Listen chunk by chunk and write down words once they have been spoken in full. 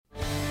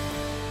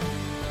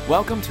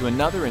Welcome to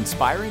another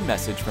inspiring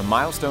message from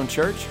Milestone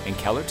Church in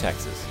Keller,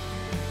 Texas.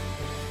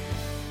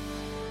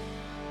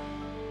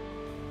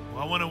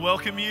 Well, I want to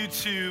welcome you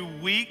to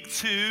week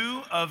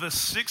 2 of a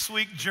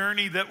 6-week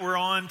journey that we're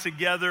on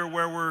together,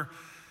 where we're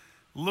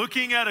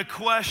looking at a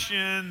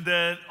question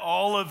that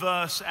all of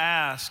us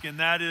ask, and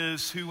that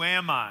is, who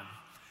am I?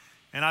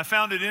 And I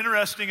found it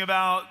interesting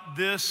about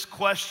this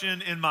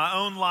question in my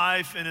own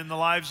life and in the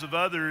lives of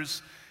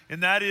others,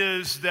 and that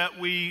is that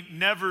we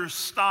never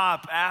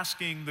stop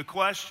asking the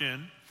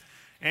question.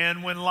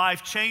 And when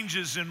life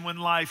changes and when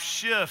life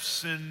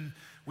shifts and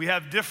we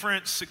have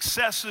different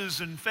successes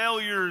and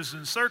failures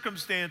and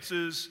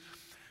circumstances,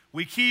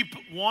 we keep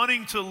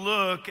wanting to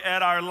look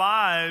at our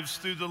lives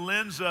through the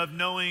lens of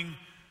knowing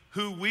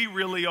who we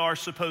really are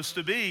supposed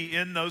to be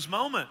in those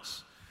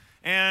moments.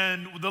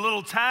 And the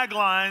little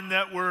tagline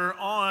that we're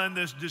on,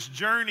 this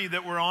journey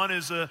that we're on,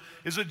 is a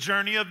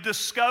journey of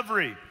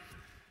discovery.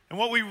 And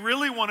what we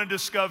really want to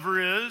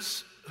discover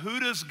is, who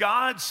does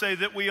God say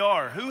that we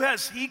are? Who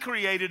has He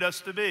created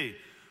us to be?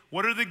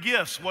 What are the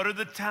gifts? What are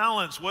the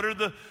talents? What are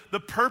the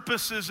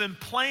purposes and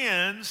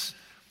plans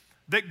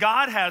that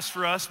God has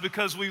for us?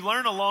 Because we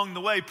learn along the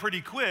way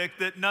pretty quick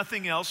that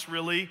nothing else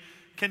really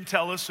can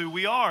tell us who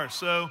we are.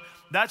 So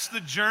that's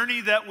the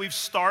journey that we've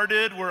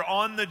started. We're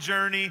on the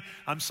journey.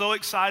 I'm so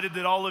excited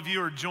that all of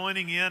you are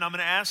joining in. I'm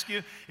going to ask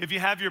you, if you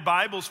have your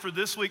Bibles for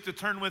this week, to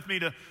turn with me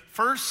to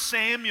 1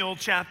 Samuel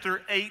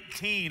chapter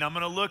 18. I'm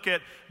going to look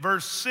at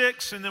verse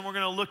 6, and then we're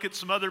going to look at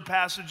some other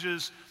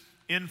passages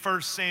in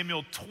 1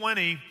 Samuel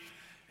 20,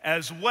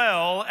 as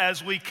well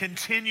as we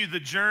continue the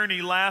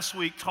journey last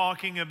week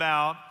talking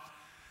about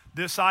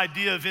this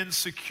idea of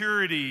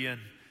insecurity and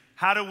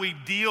how do we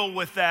deal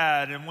with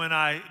that, and when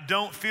I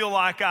don't feel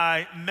like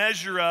I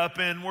measure up.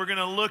 And we're going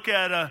to look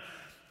at a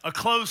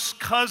close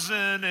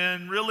cousin,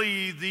 and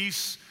really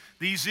these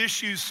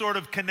issues sort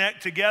of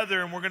connect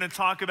together, and we're going to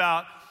talk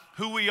about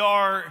who we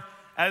are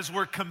as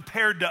we're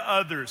compared to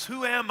others.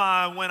 Who am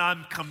I when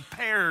I'm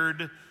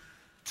compared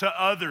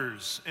to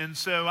others? And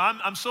so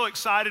I'm so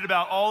excited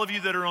about all of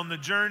you that are on the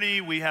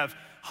journey. We have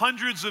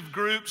hundreds of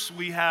groups.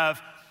 We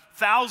have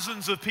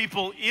thousands of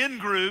people in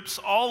groups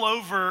all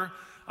over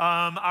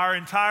our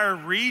entire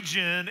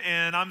region,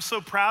 and I'm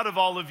so proud of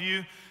all of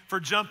you for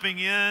jumping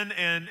in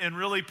and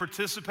really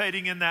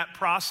participating in that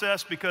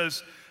process,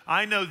 because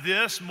I know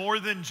this more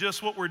than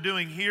just what we're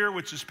doing here,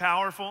 which is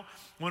powerful.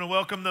 I want to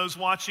welcome those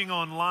watching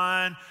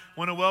online. I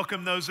want to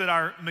welcome those at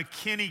our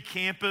McKinney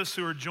campus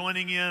who are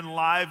joining in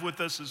live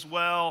with us as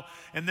well.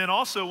 And then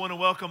also want to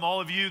welcome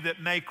all of you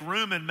that make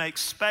room and make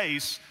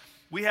space.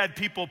 We had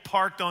people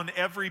parked on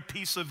every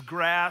piece of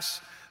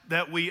grass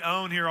that we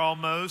own here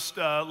almost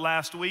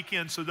last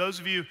weekend. So those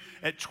of you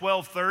at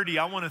 12:30,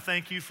 I want to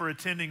thank you for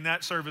attending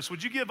that service.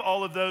 Would you give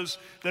all of those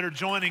that are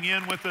joining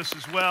in with us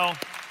as well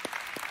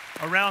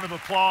a round of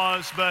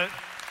applause? But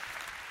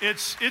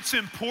it's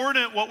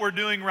important what we're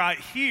doing right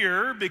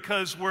here,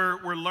 because we're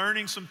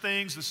learning some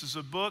things. This is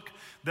a book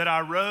that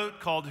I wrote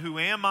called Who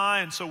Am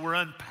I? And so we're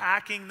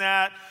unpacking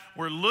that.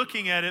 We're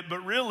looking at it,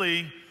 but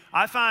really,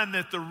 I find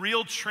that the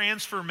real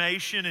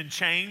transformation and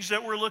change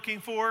that we're looking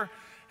for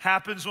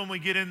happens when we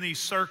get in these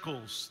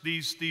circles,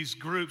 these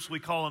groups. We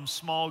call them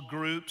small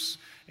groups.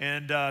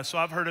 And so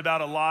I've heard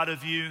about a lot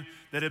of you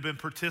that have been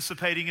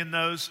participating in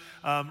those.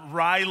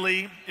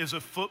 Riley is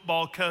a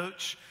football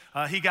coach.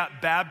 He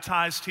got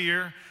baptized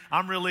here.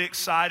 I'm really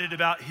excited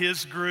about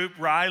his group.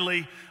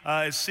 Riley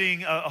is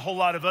seeing a whole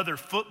lot of other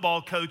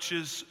football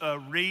coaches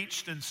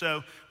reached, and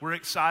so we're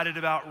excited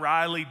about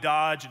Riley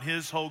Dodge and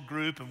his whole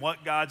group and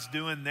what God's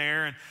doing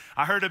there. And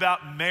I heard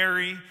about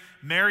Mary.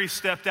 Mary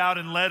stepped out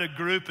and led a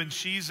group, and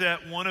she's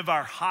at one of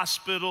our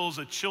hospitals,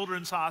 a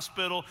children's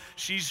hospital.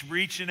 She's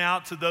reaching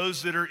out to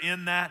those that are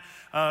in that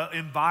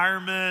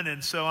environment,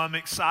 and so I'm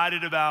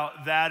excited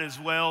about that as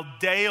well.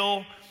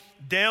 Dale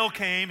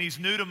came. He's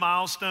new to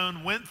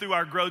Milestone, went through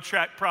our Grow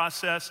Track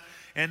process,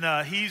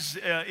 and he's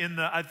in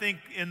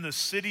the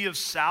city of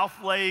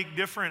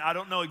Southlake, I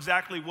don't know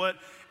exactly what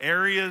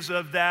areas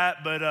of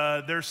that,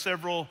 but there's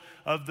several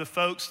of the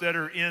folks that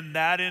are in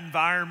that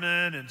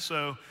environment. And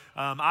so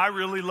I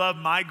really loved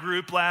my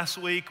group last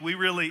week.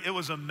 It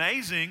was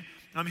amazing.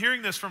 I'm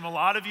hearing this from a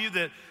lot of you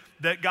that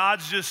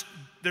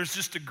there's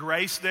just a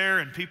grace there,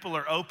 and people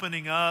are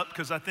opening up,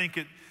 because I think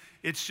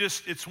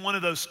it's one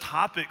of those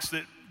topics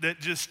that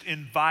just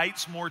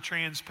invites more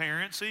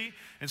transparency.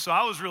 And so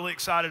I was really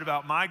excited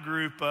about my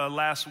group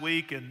last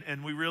week,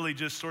 and we really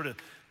just sort of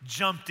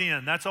jumped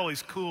in. That's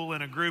always cool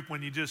in a group,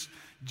 when you just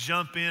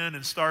jump in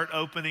and start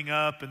opening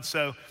up. And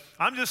so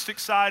I'm just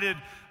excited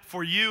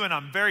for you, and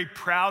I'm very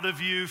proud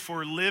of you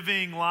for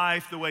living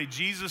life the way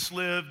Jesus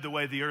lived, the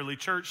way the early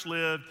church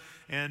lived,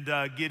 and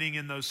getting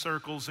in those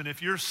circles. And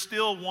if you're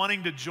still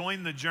wanting to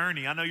join the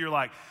journey, I know you're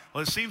like,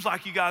 well, it seems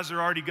like you guys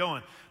are already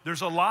going.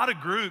 There's a lot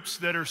of groups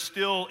that are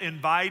still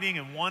inviting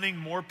and wanting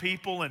more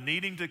people and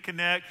needing to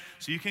connect.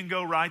 So you can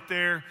go right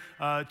there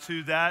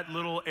to that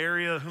little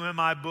area,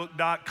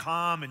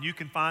 whoamibook.com, and you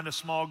can find a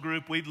small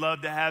group. We'd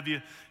love to have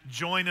you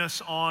join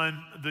us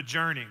on the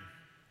journey.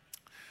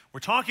 We're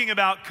talking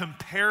about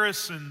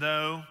comparison,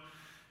 though,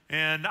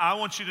 and I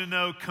want you to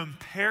know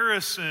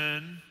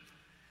comparison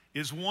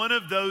is one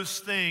of those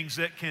things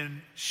that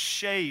can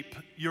shape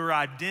your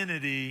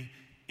identity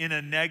in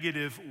a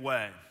negative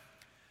way.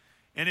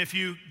 And if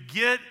you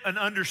get an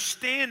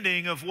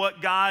understanding of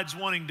what God's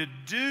wanting to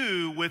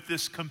do with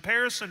this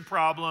comparison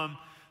problem,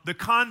 the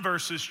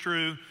converse is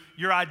true.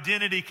 Your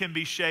identity can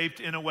be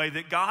shaped in a way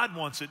that God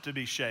wants it to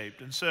be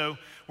shaped. And so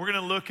we're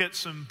going to look at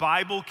some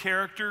Bible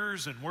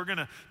characters, and we're going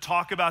to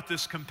talk about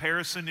this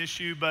comparison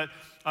issue, but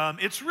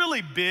it's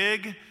really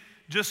big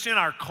just in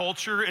our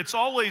culture. It's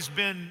always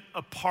been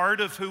a part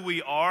of who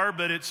we are,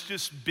 but it's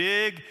just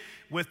big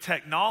with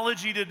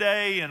technology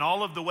today and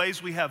all of the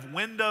ways we have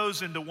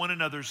windows into one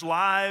another's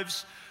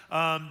lives.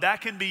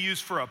 That can be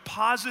used for a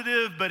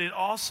positive, but it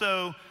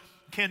also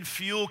can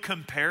fuel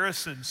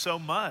comparison so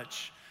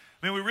much.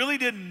 I mean, we really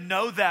didn't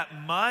know that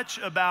much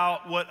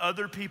about what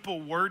other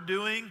people were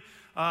doing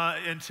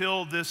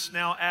until this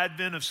now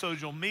advent of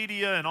social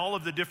media and all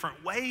of the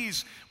different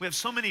ways. We have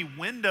so many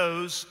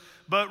windows,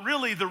 but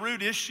really the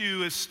root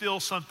issue is still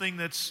something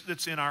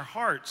that's in our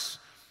hearts.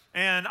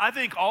 And I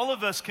think all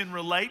of us can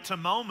relate to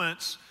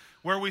moments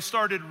where we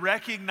started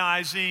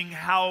recognizing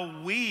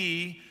how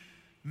we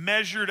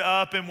measured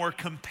up and were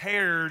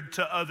compared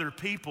to other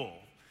people.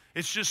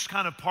 It's just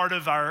kind of part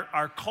of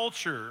our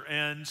culture.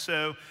 And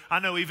so I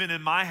know even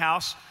in my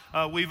house,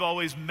 we've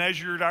always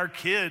measured our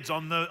kids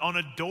on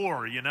a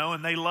door, you know,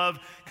 and they love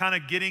kind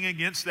of getting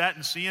against that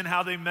and seeing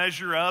how they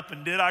measure up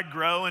and did I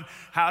grow and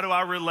how do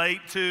I relate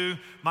to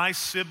my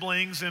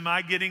siblings? Am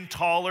I getting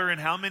taller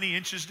and how many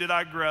inches did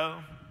I grow?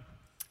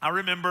 I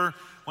remember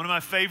one of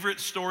my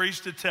favorite stories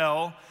to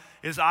tell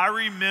is I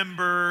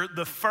remember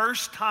the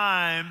first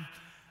time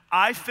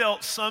I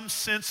felt some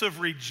sense of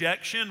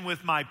rejection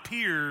with my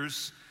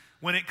peers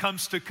when it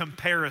comes to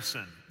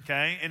comparison,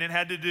 okay? And it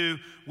had to do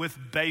with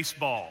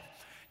baseball.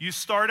 You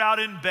start out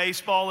in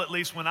baseball, at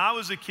least when I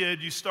was a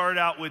kid, you start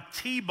out with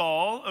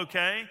T-ball,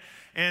 okay?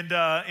 And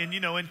you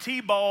know, in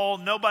T-ball,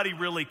 nobody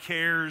really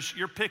cares.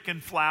 You're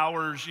picking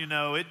flowers, you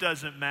know, it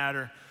doesn't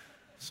matter.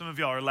 Some of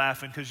y'all are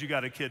laughing because you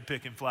got a kid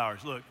picking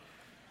flowers. Look,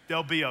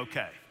 they'll be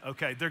okay,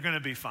 okay? They're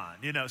gonna be fine,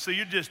 you know? So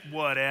you're just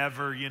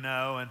whatever, you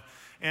know?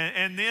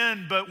 And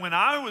then, but when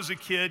I was a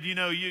kid, you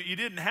know, you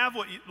didn't have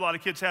what a lot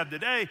of kids have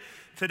today.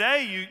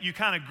 Today, you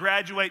kind of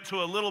graduate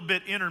to a little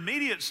bit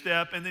intermediate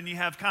step, and then you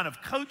have kind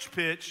of coach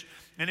pitch.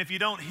 And if you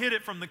don't hit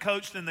it from the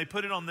coach, then they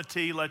put it on the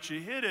tee, let you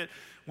hit it.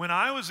 When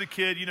I was a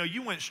kid, you know,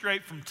 you went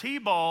straight from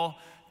T-ball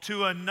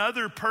to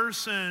another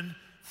person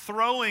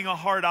throwing a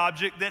hard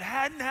object that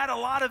hadn't had a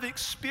lot of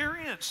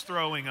experience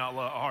throwing a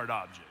hard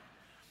object.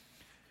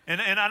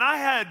 And I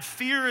had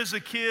fear as a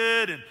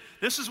kid, and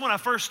this is when I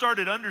first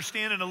started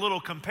understanding a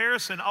little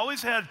comparison. I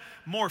always had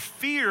more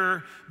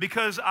fear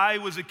because I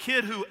was a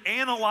kid who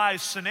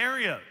analyzed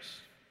scenarios.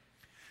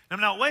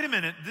 Now, wait a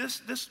minute,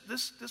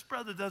 this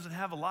brother doesn't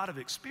have a lot of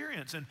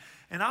experience, and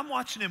I'm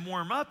watching him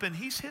warm up, and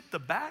he's hit the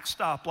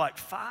backstop like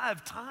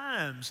 5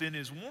 times in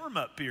his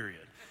warm-up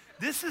period.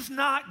 This is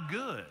not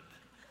good.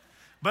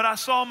 But I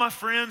saw my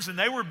friends, and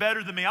they were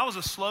better than me. I was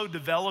a slow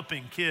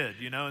developing kid,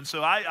 you know, and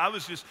so I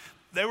was just,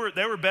 they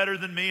were better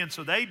than me, and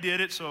so they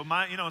did it. So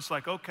it's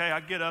like, okay, I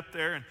get up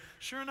there, and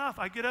sure enough,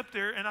 I get up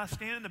there, and I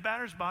stand in the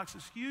batter's box.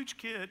 This huge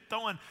kid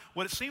throwing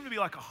what it seemed to be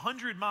like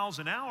 100 miles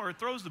an hour,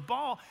 throws the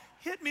ball,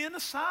 hit me in the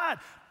side.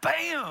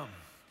 Bam!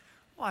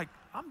 Like,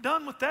 I'm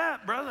done with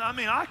that, brother. I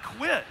mean, I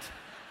quit.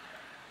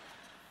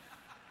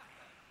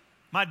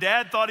 My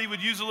dad thought he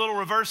would use a little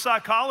reverse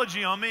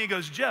psychology on me. He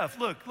goes, Jeff,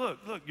 look,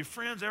 your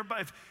friends,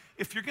 everybody,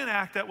 if you're going to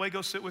act that way,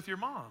 go sit with your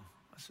mom.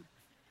 I said,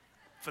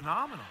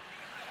 phenomenal.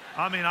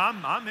 I mean,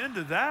 I'm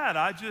into that.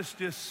 I just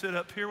sit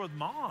up here with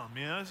mom,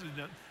 you know.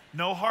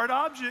 No hard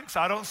objects.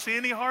 I don't see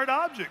any hard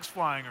objects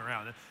flying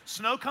around.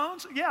 Snow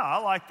cones? Yeah, I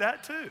like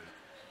that too. And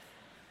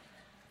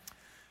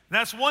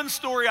that's one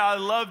story I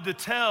love to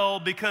tell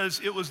because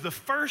it was the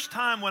first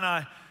time when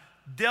I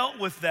dealt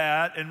with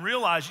that and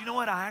realized, you know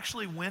what, I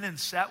actually went and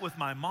sat with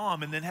my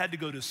mom and then had to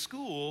go to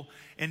school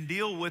and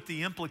deal with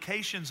the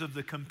implications of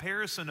the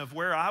comparison of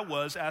where I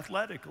was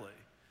athletically.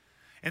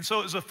 And so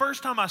it was the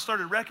first time I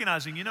started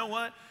recognizing, you know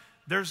what,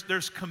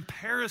 there's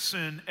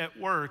comparison at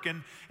work.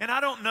 And I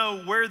don't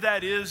know where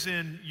that is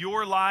in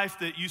your life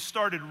that you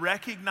started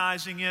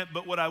recognizing it,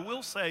 but what I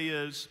will say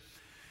is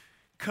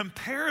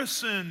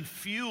comparison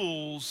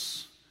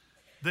fuels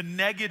the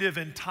negative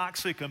and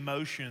toxic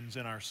emotions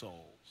in our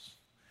souls.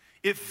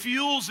 It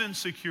fuels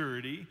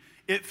insecurity.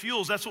 It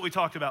fuels, that's what we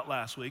talked about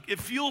last week. It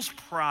fuels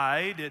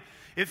pride.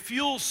 It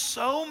fuels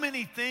so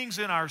many things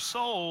in our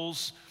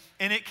souls,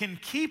 and it can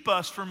keep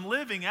us from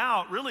living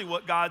out really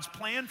what God's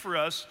planned for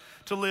us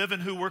to live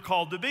and who we're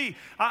called to be.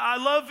 I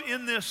love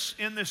in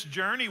this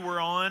journey we're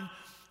on,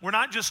 we're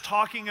not just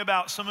talking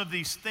about some of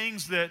these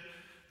things that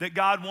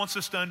God wants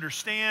us to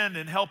understand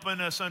and helping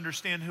us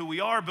understand who we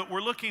are, but we're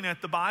looking at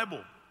the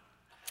Bible.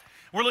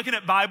 We're looking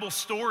at Bible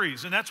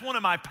stories, and that's one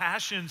of my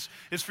passions,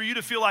 is for you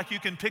to feel like you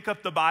can pick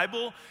up the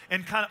Bible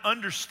and kind of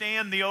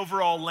understand the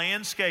overall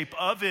landscape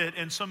of it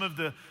and some of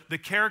the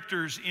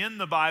characters in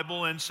the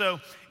Bible. And so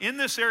in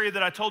this area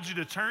that I told you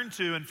to turn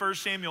to in 1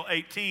 Samuel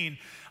 18,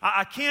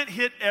 I can't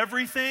hit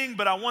everything,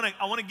 but I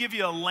want to give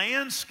you a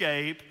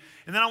landscape,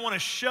 and then I want to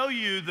show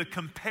you the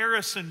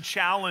comparison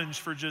challenge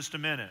for just a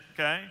minute,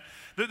 okay?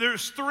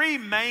 There's three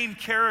main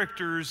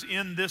characters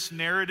in this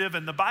narrative,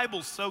 and the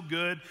Bible's so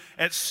good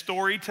at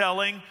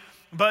storytelling.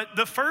 But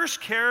the first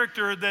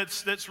character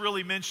that's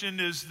really mentioned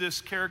is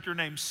this character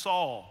named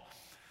Saul.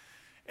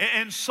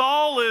 And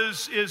Saul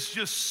is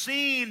just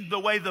seen the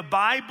way the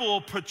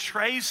Bible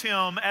portrays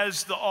him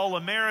as the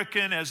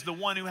all-American, as the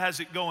one who has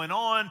it going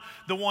on,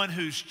 the one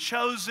who's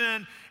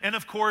chosen. And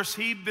of course,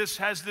 he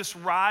has this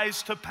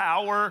rise to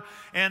power,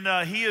 and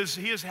he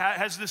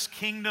has this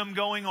kingdom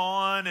going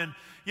on, and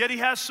yet he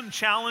has some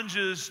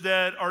challenges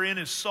that are in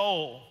his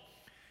soul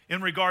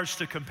in regards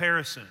to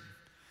comparison.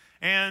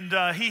 And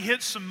he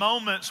hits some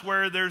moments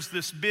where there's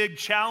this big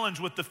challenge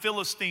with the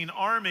Philistine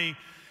army.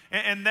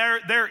 And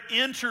there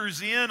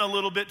enters in a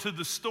little bit to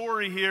the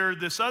story here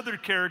this other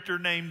character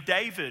named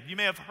David. You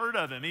may have heard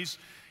of him.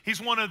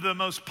 He's one of the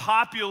most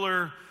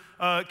popular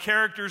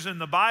characters in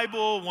the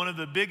Bible, one of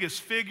the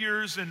biggest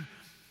figures.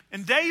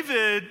 And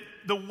David,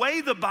 the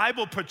way the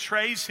Bible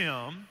portrays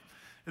him,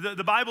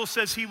 the Bible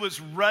says he was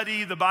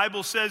ruddy. The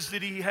Bible says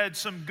that he had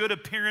some good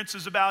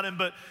appearances about him.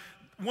 But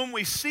when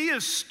we see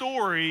his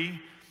story,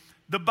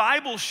 the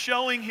Bible's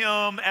showing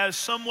him as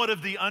somewhat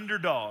of the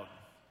underdog.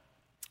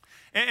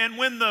 And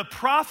when the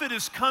prophet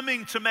is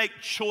coming to make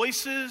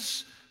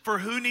choices for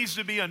who needs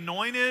to be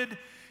anointed,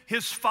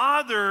 his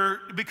father,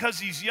 because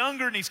he's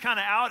younger and he's kind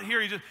of out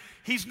here,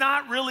 he's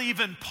not really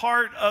even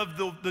part of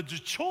the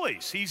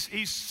choice.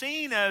 He's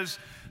seen as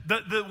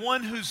the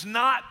one who's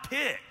not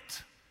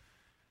picked.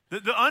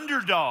 The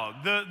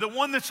underdog, the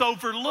one that's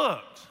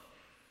overlooked.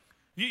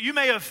 You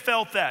may have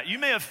felt that. You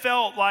may have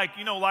felt like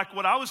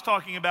what I was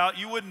talking about,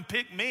 you wouldn't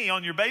pick me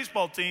on your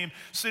baseball team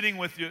sitting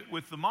with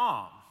the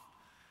mom.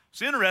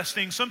 It's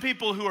interesting, some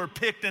people who are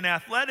picked in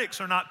athletics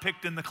are not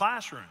picked in the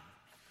classroom.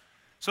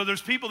 So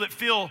there's people that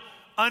feel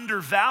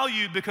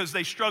undervalued because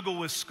they struggle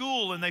with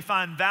school and they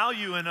find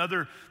value in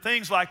other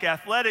things like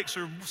athletics,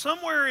 or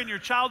somewhere in your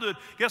childhood.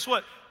 Guess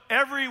what?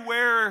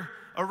 Everywhere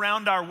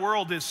around our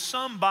world is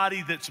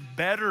somebody that's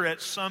better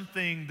at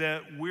something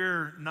that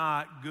we're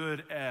not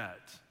good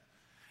at.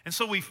 And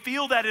so we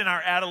feel that in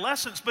our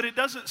adolescence, but it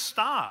doesn't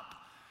stop.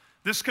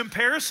 This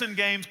comparison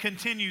game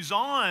continues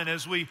on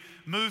as we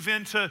move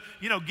into,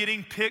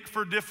 getting picked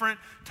for different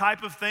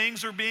type of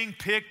things, or being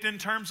picked in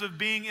terms of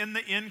being in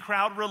the in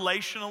crowd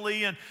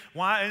relationally,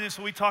 and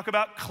so we talk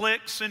about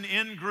cliques and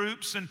in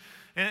groups,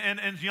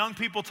 and young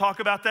people talk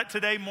about that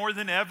today more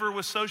than ever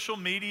with social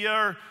media.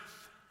 Or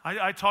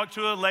I talked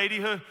to a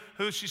lady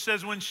who she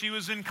says when she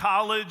was in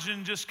college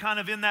and just kind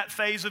of in that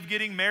phase of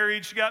getting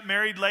married, she got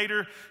married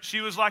later,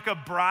 she was like a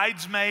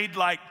bridesmaid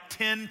like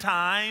 10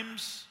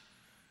 times.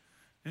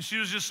 And she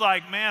was just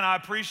like, man, I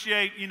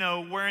appreciate,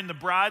 wearing the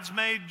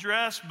bridesmaid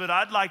dress, but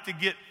I'd like to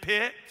get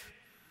picked.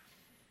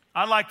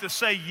 I'd like to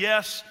say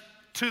yes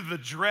to the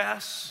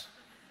dress.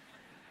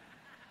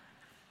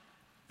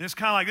 And it's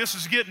kind of like, this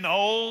is getting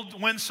old.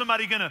 When's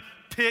somebody going to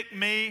pick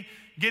me?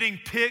 Getting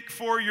picked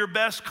for your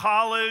best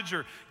college,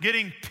 or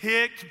getting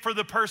picked for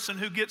the person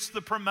who gets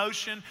the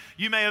promotion.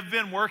 You may have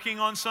been working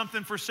on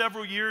something for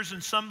several years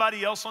and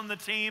somebody else on the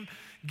team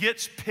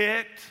gets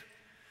picked.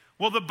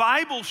 Well, the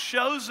Bible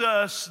shows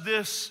us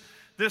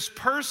this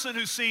person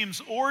who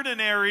seems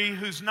ordinary,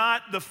 who's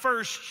not the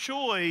first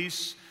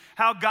choice,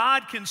 how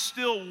God can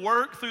still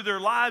work through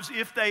their lives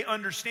if they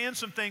understand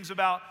some things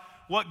about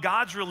what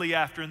God's really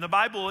after. And the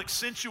Bible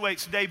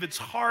accentuates David's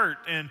heart,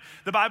 and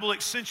the Bible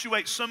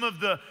accentuates some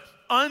of the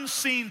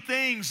unseen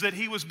things that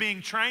he was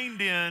being trained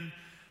in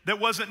that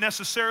wasn't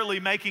necessarily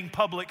making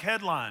public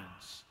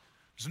headlines.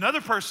 There's another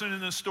person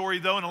in this story,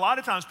 though, and a lot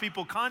of times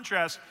people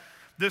contrast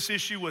this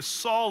issue with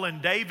Saul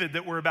and David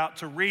that we're about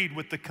to read,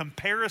 with the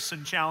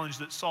comparison challenge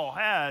that Saul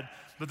had.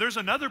 But there's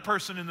another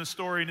person in the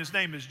story, and his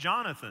name is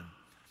Jonathan.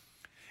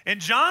 And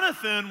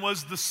Jonathan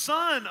was the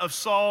son of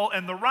Saul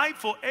and the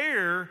rightful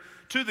heir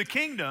to the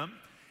kingdom.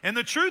 And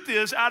the truth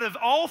is, out of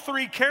all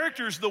three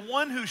characters, the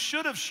one who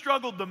should have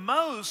struggled the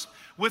most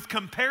with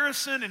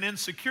comparison and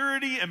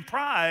insecurity and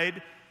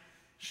pride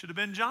should have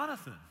been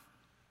Jonathan.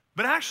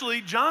 But actually,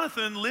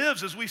 Jonathan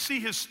lives, as we see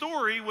his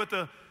story, with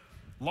a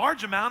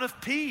large amount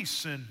of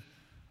peace and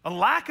a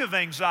lack of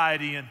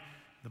anxiety. And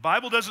the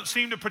Bible doesn't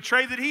seem to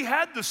portray that he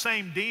had the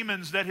same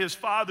demons that his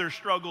father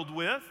struggled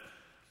with.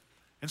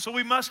 And so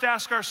we must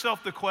ask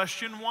ourselves the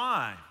question,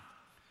 why?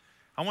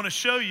 I want to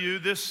show you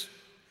this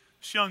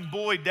young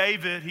boy,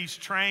 David. He's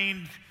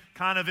trained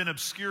kind of in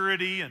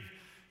obscurity, and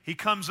he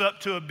comes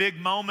up to a big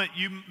moment.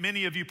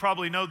 Many of you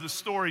probably know the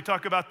story.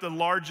 Talk about the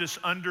largest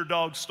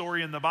underdog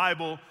story in the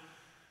Bible.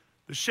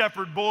 The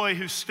shepherd boy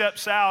who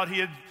steps out, he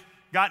had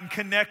gotten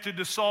connected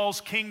to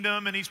Saul's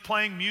kingdom, and he's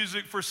playing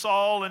music for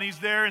Saul, and he's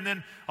there, and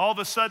then all of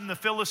a sudden the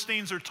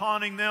Philistines are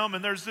taunting them,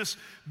 and there's this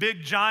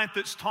big giant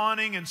that's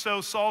taunting, and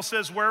so Saul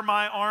says, "Wear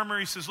my armor."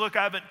 He says, "Look,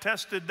 I haven't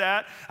tested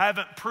that. I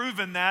haven't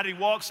proven that." He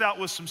walks out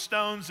with some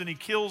stones, and he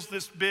kills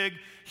this big,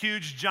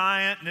 huge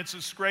giant, and it's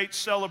this great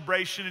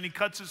celebration, and he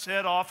cuts his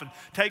head off and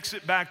takes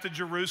it back to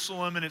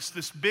Jerusalem, and it's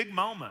this big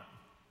moment.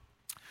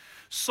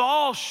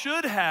 Saul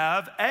should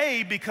have,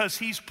 because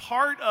he's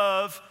part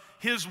of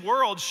his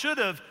world, should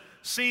have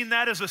seen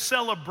that as a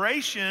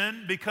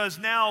celebration, because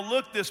now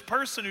look, this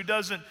person who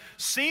doesn't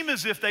seem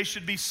as if they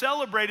should be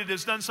celebrated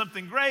has done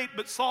something great,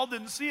 but Saul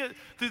didn't see it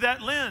through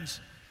that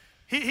lens.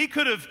 He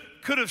could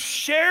have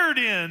shared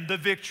in the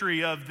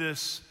victory of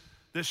this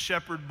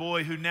shepherd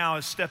boy who now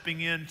is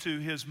stepping into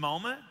his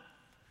moment.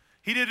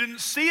 He didn't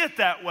see it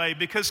that way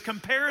because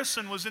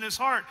comparison was in his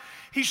heart.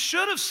 He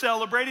should have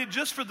celebrated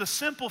just for the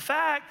simple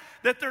fact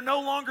that they're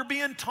no longer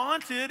being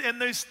taunted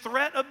and this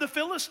threat of the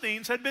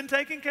Philistines had been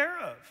taken care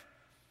of.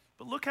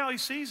 But look how he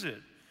sees it.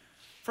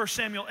 1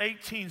 Samuel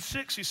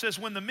 18:6, he says,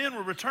 "When the men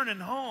were returning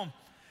home,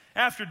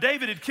 after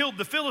David had killed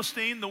the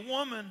Philistine, the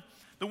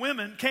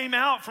women came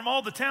out from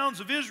all the towns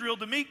of Israel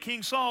to meet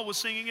King Saul with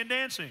singing and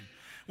dancing,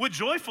 with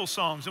joyful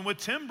songs and with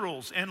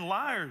timbrels and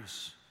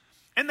lyres.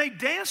 And they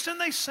danced and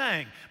they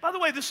sang." By the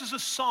way, this is a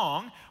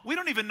song. We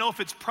don't even know if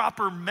it's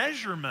proper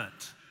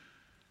measurement.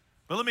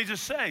 But let me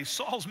just say,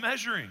 Saul's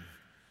measuring.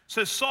 It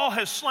says, "Saul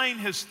has slain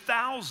his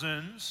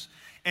thousands,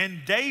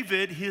 and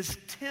David his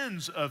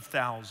tens of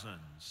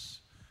thousands."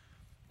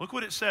 Look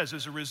what it says.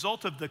 As a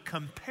result of the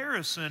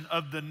comparison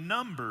of the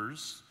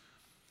numbers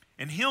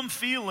and him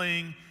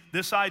feeling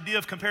this idea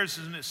of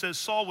comparison, it says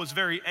Saul was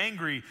very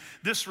angry.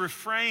 This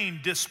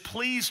refrain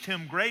displeased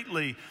him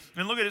greatly.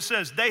 And look at it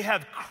says, "They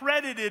have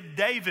credited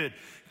David."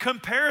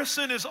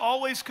 Comparison is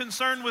always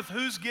concerned with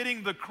who's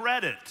getting the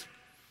credit.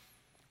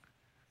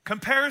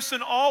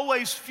 Comparison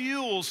always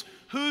fuels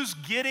who's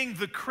getting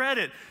the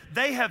credit.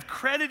 They have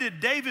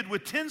credited David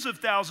with tens of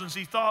thousands,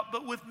 he thought,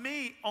 but with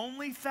me,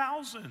 only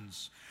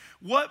thousands.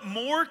 What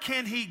more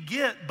can he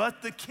get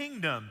but the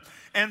kingdom?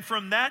 And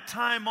from that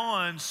time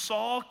on,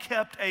 Saul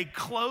kept a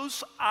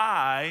close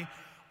eye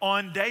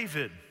on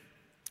David.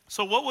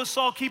 So what was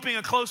Saul keeping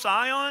a close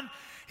eye on?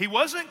 He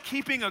wasn't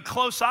keeping a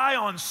close eye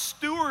on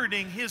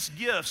stewarding his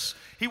gifts.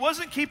 He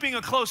wasn't keeping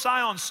a close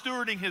eye on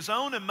stewarding his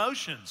own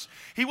emotions.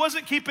 He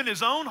wasn't keeping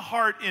his own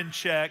heart in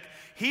check.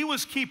 He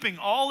was keeping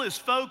all his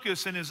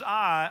focus and his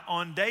eye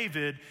on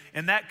David.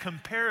 And that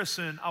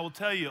comparison, I will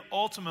tell you,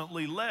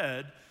 ultimately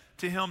led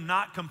to him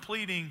not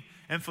completing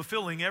and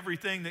fulfilling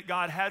everything that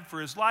God had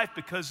for his life,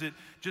 because it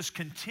just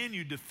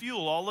continued to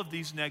fuel all of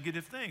these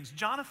negative things.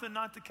 Jonathan,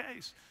 not the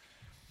case.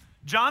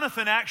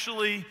 Jonathan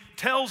actually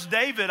tells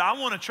David, "I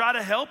want to try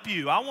to help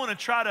you. I want to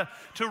try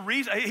to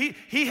reason."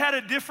 He had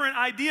a different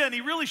idea, and he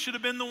really should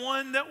have been the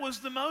one that was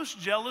the most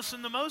jealous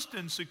and the most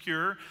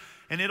insecure.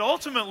 And it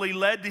ultimately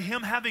led to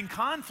him having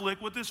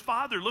conflict with his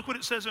father. Look what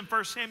it says in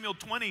 1 Samuel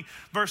 20,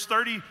 verse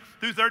 30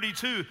 through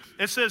 32.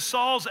 It says,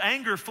 "Saul's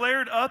anger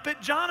flared up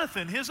at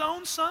Jonathan, his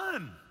own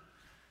son."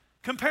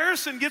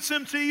 Comparison gets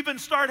him to even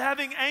start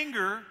having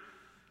anger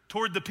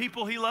toward the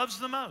people he loves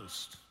the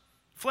most.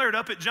 Flared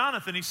up at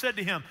Jonathan. He said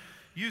to him,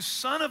 "You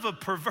son of a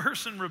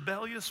perverse and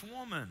rebellious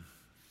woman."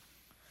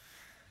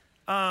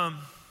 My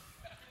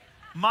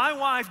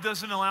wife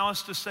doesn't allow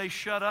us to say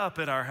 "shut up"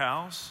 at our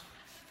house.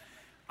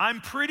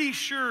 I'm pretty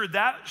sure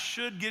that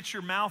should get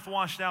your mouth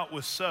washed out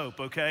with soap,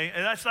 okay?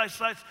 And let's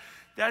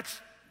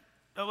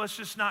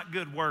just not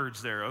good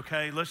words there,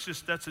 okay?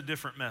 That's a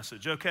different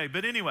message, okay?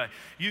 But anyway,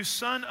 "You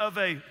son of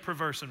a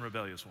perverse and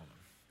rebellious woman.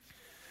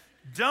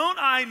 Don't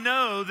I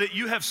know that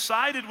you have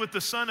sided with the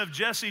son of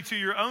Jesse to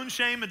your own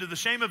shame and to the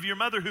shame of your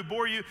mother who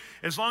bore you?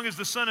 As long as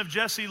the son of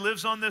Jesse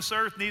lives on this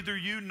earth, neither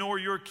you nor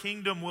your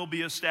kingdom will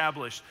be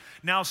established.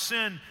 Now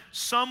send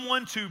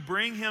someone to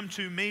bring him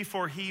to me,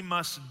 for he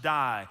must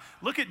die."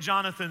 Look at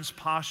Jonathan's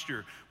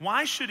posture.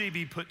 Why should he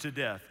be put to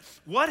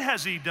death? What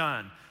has he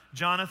done?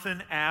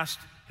 Jonathan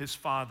asked his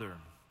father.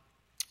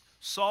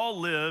 Saul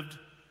lived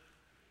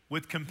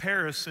with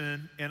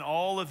comparison and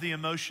all of the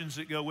emotions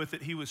that go with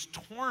it. He was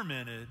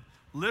tormented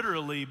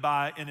literally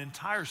by an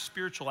entire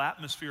spiritual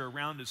atmosphere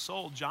around his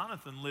soul.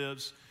 Jonathan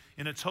lives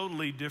in a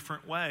totally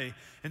different way.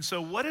 And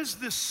so what is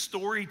this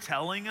story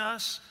telling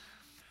us?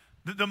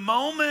 The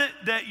moment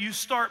that you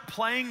start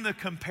playing the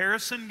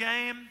comparison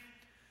game,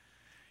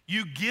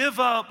 you give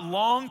up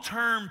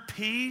long-term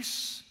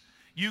peace,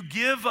 you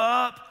give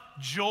up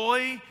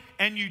joy,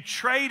 and you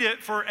trade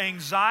it for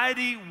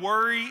anxiety,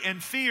 worry,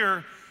 and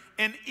fear.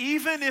 And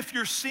even if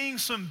you're seeing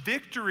some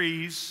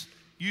victories,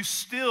 you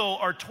still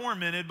are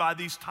tormented by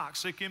these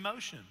toxic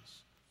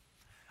emotions.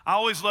 I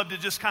always love to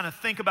just kind of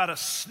think about a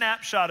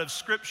snapshot of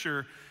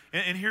Scripture.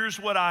 And here's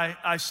what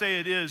I say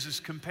it is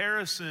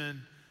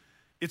comparison.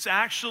 It's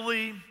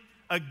actually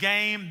a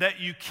game that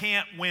you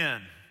can't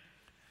win.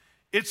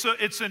 It's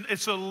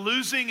a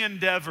losing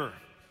endeavor.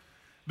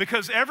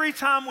 Because every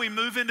time we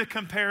move into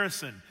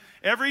comparison,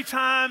 Every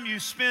time you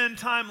spend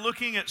time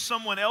looking at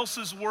someone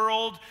else's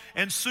world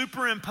and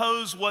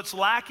superimpose what's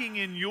lacking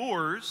in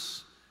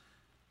yours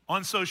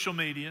on social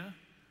media,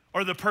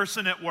 or the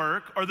person at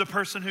work, or the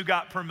person who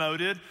got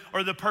promoted,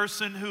 or the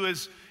person who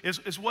is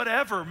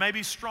whatever,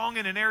 maybe strong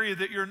in an area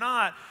that you're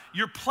not,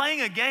 you're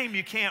playing a game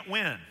you can't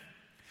win.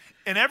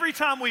 And every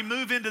time we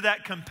move into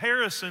that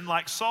comparison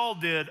like Saul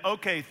did,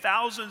 okay,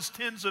 thousands,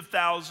 tens of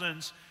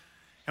thousands,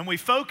 and we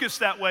focus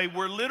that way,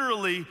 we're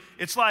literally,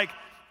 it's like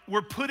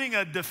we're putting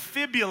a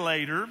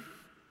defibrillator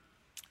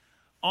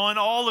on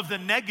all of the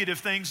negative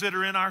things that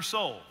are in our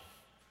soul.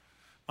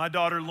 My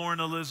daughter, Lauren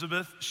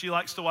Elizabeth, she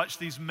likes to watch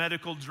these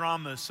medical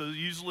dramas. So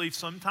usually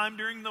sometime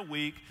during the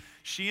week,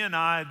 she and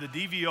I, the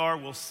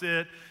DVR, will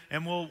sit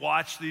and we'll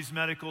watch these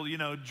medical,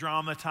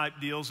 drama type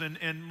deals. And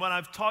when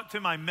I've talked to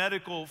my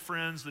medical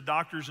friends, the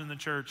doctors in the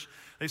church,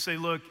 they say,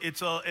 look,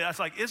 it's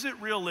like, is it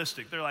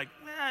realistic? They're like,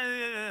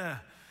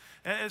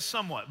 it's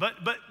somewhat. But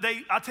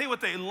I'll tell you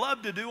what they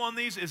love to do on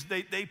these is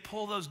they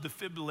pull those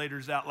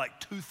defibrillators out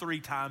like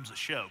 2-3 times a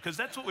show, because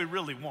that's what we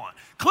really want.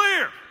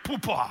 Clear,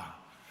 poopa.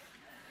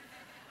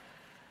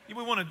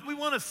 We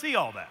want to see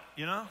all that,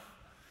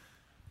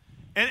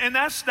 And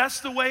that's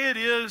the way it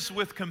is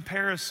with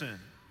comparison.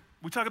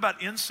 We talked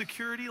about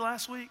insecurity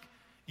last week.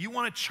 You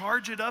want to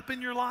charge it up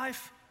in your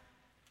life?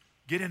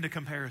 Get into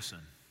comparison.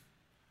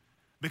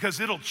 Because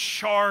it'll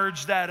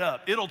charge that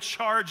up. It'll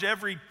charge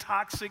every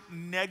toxic,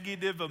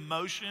 negative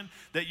emotion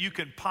that you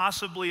can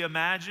possibly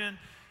imagine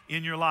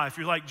in your life.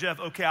 You're like, Jeff,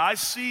 okay, I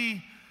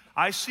see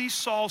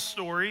Saul's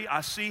story.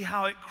 I see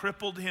how it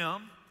crippled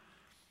him.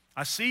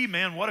 I see,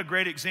 man, what a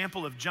great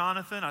example of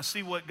Jonathan. I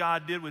see what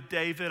God did with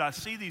David. I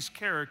see these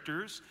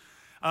characters.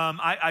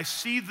 I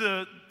see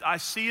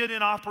it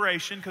in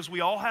operation because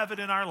we all have it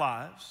in our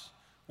lives.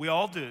 We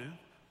all do.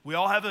 We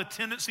all have a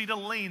tendency to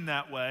lean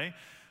that way.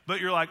 But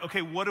you're like,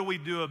 okay, what do we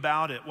do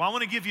about it? Well, I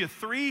want to give you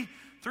three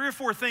or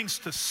four things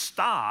to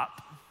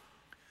stop,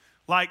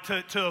 like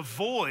to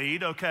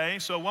avoid, okay?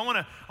 So I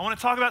want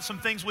to talk about some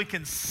things we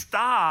can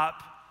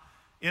stop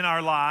in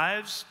our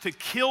lives to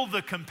kill the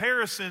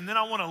comparison. Then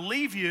I want to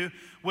leave you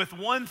with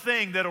one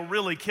thing that'll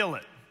really kill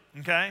it,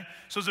 okay?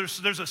 So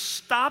there's a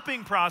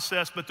stopping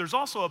process, but there's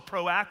also a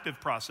proactive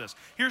process.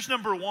 Here's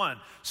number one.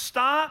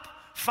 Stop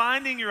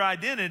finding your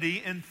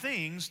identity in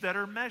things that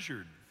are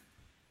measured.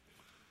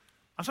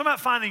 I'm talking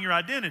about finding your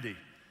identity.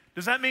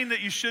 Does that mean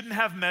that you shouldn't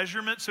have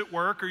measurements at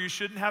work, or you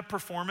shouldn't have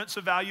performance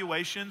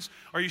evaluations,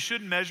 or you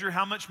shouldn't measure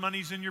how much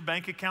money's in your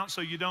bank account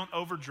so you don't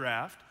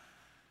overdraft?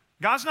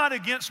 God's not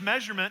against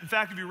measurement. In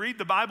fact, if you read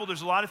the Bible,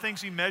 there's a lot of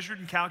things he measured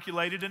and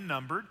calculated and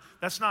numbered.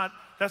 That's not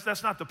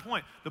the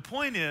point. The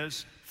point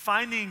is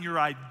finding your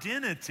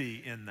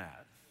identity in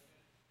that.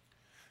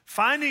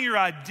 Finding your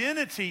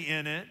identity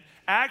in it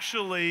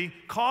actually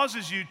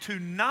causes you to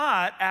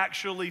not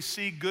actually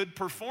see good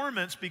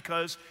performance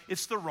because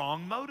it's the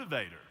wrong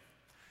motivator.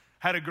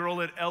 Had a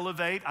girl at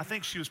Elevate. I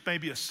think she was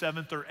maybe a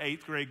 7th or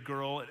 8th grade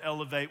girl at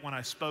Elevate when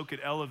I spoke at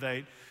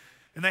Elevate.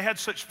 And they had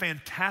such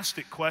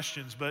fantastic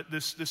questions, but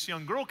this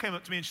young girl came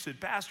up to me and she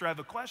said, Pastor, I have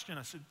a question.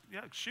 I said,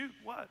 yeah, shoot,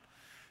 what?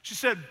 She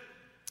said,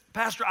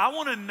 Pastor, I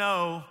want to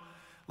know,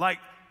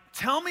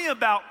 tell me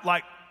about,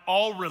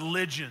 all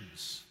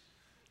religions.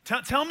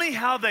 Tell me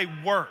how they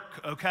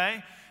work,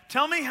 okay?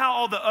 Tell me how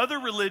all the other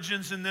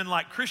religions and then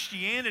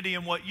Christianity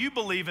and what you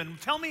believe in,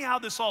 tell me how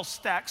this all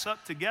stacks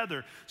up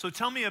together. So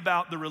tell me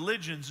about the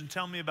religions and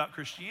tell me about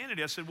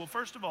Christianity. I said, well,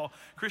 first of all,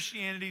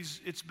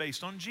 it's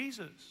based on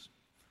Jesus.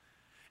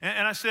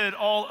 And I said,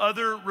 all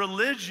other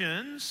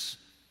religions,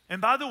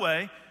 and by the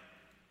way,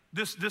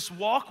 this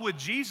walk with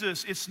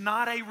Jesus, it's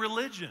not a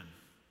religion.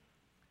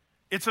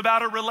 It's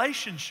about a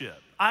relationship.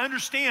 I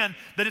understand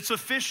that it's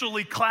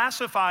officially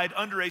classified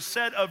under a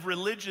set of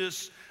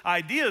religious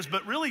ideas,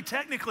 but really,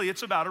 technically,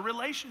 it's about a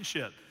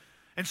relationship.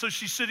 And so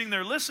she's sitting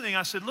there listening.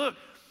 I said, look,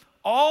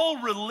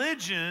 all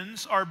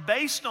religions are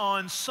based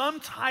on some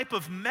type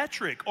of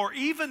metric or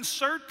even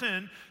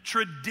certain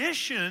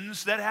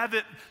traditions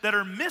that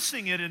are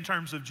missing it in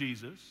terms of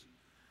Jesus.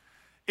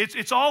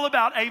 It's all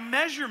about a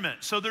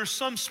measurement. So there's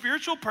some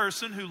spiritual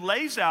person who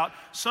lays out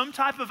some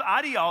type of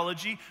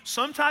ideology,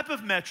 some type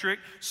of metric,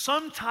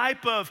 some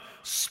type of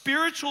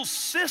spiritual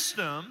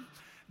system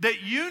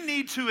that you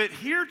need to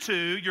adhere to.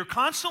 You're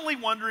constantly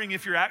wondering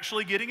if you're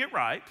actually getting it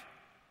right,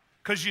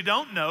 because you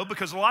don't know,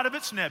 because a lot of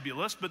it's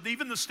nebulous, but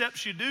even the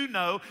steps you do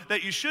know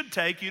that you should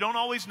take, you don't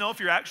always know if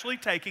you're actually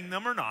taking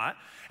them or not,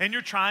 and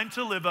you're trying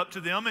to live up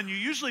to them, and you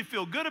usually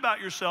feel good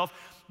about yourself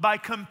by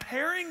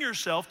comparing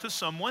yourself to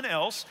someone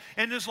else,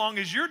 and as long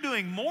as you're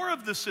doing more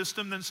of the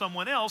system than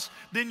someone else,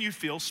 then you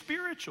feel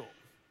spiritual.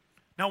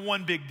 Now,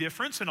 one big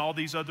difference in all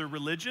these other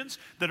religions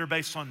that are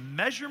based on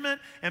measurement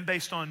and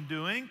based on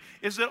doing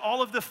is that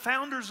all of the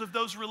founders of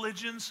those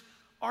religions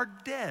are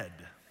dead.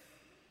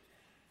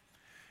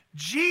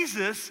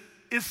 Jesus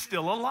is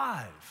still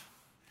alive.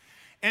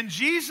 And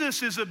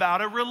Jesus is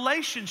about a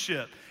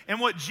relationship. And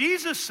what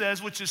Jesus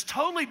says, which is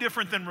totally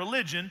different than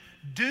religion,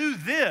 do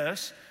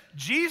this.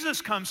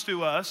 Jesus comes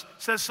to us,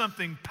 says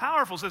something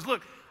powerful, says,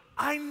 look,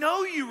 I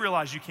know you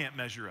realize you can't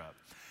measure up.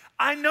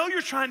 I know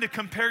you're trying to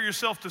compare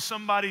yourself to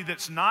somebody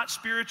that's not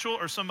spiritual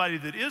or somebody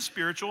that is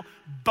spiritual,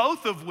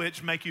 both of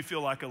which make you feel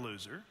like a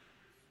loser.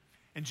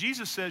 And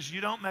Jesus says, you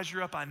don't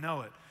measure up, I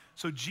know it.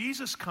 So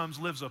Jesus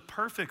comes, lives a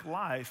perfect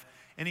life,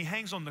 and he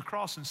hangs on the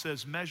cross and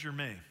says, measure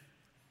me.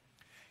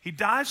 He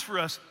dies for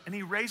us, and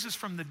he raises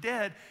from the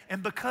dead,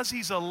 and because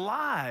he's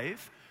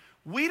alive,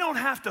 we don't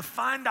have to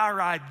find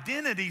our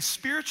identity,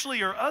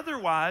 spiritually or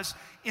otherwise,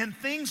 in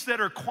things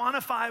that are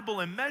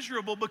quantifiable and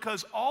measurable,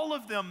 because all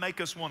of them make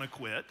us want to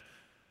quit.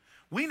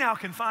 We now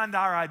can find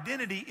our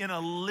identity in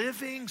a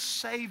living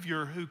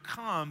Savior who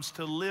comes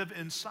to live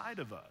inside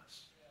of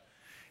us.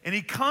 And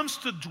he comes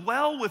to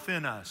dwell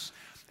within us.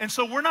 And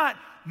so we're not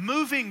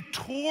moving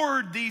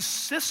toward these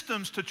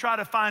systems to try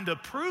to find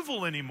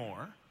approval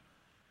anymore.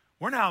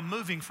 We're now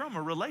moving from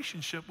a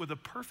relationship with a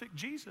perfect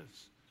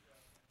Jesus.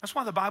 That's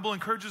why the Bible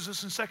encourages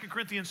us in 2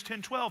 Corinthians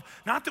 10:12,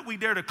 not that we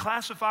dare to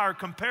classify or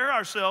compare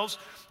ourselves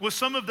with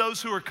some of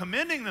those who are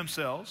commending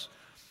themselves,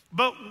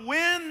 but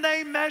when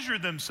they measure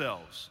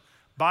themselves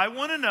by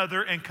one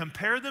another and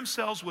compare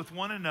themselves with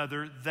one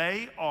another,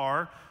 they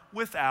are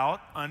without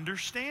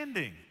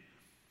understanding.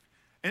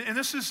 And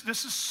this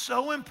is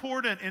so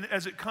important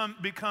as it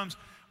becomes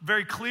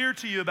very clear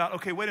to you about,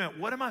 okay, wait a minute,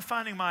 what am I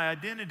finding my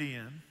identity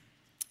in?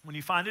 When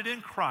you find it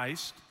in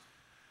Christ,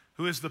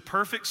 who is the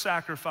perfect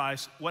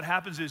sacrifice, what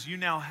happens is you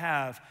now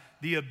have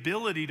the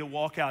ability to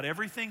walk out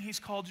everything he's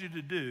called you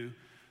to do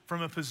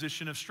from a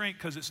position of strength,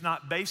 because it's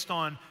not based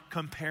on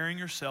comparing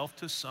yourself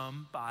to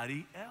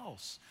somebody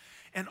else.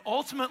 And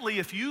ultimately,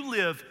 if you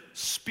live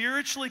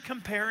spiritually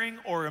comparing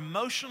or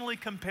emotionally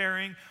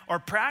comparing or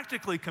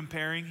practically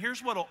comparing,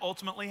 here's what will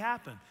ultimately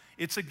happen.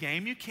 It's a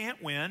game you can't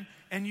win,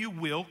 and you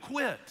will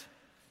quit.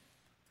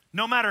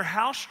 No matter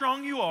how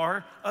strong you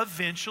are,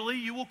 eventually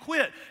you will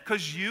quit,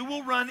 because you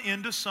will run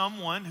into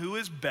someone who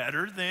is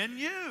better than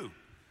you.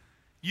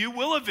 You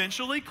will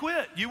eventually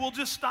quit. You will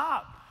just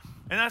stop.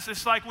 And that's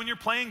just like when you're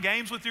playing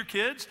games with your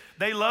kids.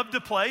 They love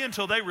to play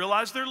until they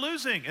realize they're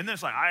losing. And then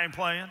it's like, I ain't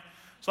playing.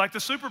 It's like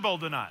the Super Bowl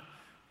tonight.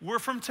 We're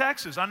from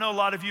Texas. I know a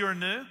lot of you are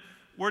new.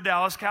 We're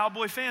Dallas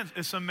Cowboy fans.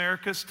 It's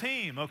America's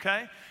team,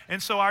 okay?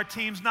 And so our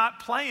team's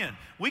not playing.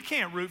 We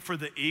can't root for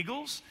the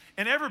Eagles,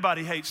 and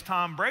everybody hates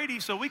Tom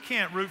Brady, so we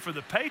can't root for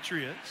the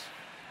Patriots.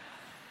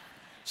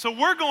 So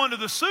we're going to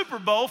the Super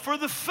Bowl for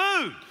the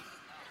food.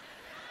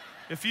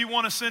 If you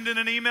want to send in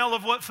an email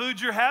of what food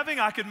you're having,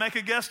 I could make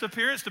a guest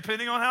appearance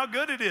depending on how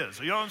good it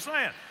is. You know what I'm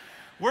saying?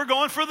 We're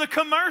going for the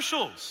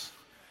commercials.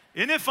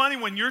 Isn't it funny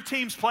when your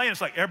team's playing,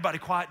 it's like, everybody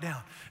quiet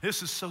down.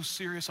 This is so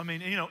serious. I mean,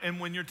 you know, and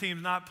when your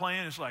team's not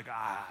playing, it's like,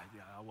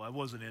 well, I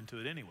wasn't into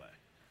it anyway.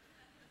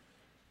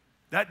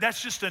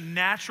 That's just a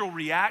natural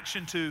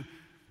reaction to,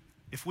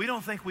 if we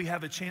don't think we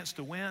have a chance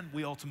to win,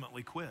 we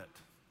ultimately quit.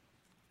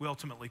 We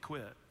ultimately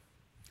quit.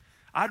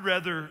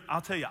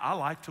 I'll tell you, I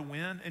like to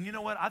win. And you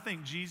know what? I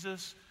think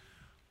Jesus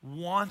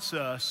wants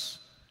us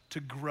to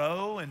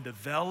grow and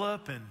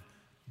develop and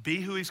be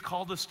who he's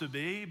called us to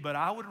be, but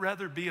I would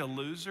rather be a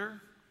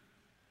loser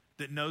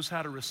that knows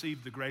how to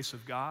receive the grace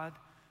of God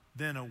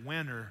than a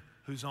winner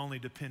who's only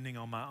depending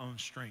on my own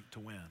strength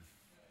to win.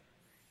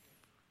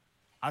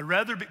 I'd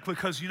rather be,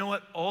 because you know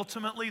what?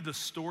 Ultimately, the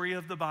story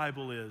of the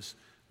Bible is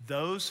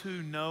those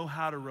who know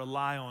how to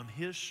rely on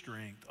his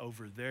strength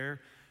over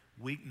their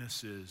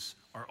weaknesses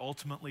are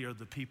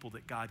the people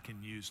that God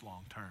can use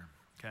long term,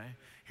 okay?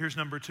 Here's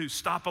number 2.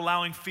 Stop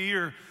allowing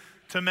fear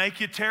to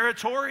make you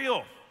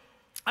territorial.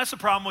 That's the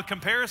problem with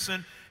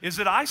comparison, is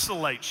it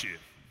isolates you.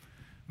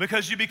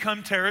 Because you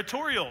become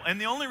territorial. And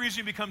the only reason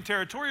you become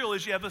territorial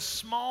is you have a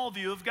small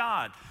view of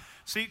God.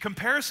 See,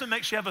 comparison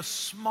makes you have a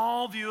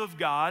small view of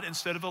God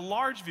instead of a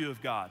large view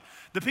of God.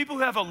 The people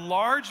who have a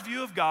large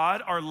view of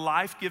God are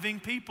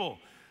life-giving people.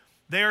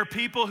 They are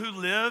people who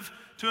live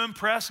to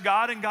impress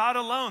God and God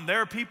alone. They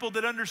are people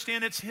that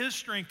understand it's his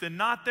strength and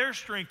not their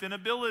strength and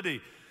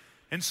ability.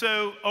 And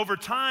so over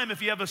time,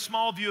 if you have a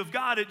small view of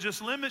God, it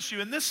just limits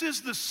you. And this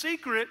is the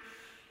secret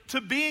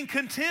to being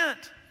content.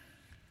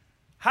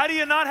 How do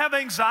you not have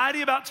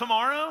anxiety about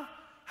tomorrow?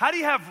 How do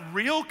you have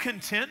real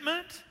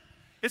contentment?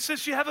 It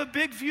says you have a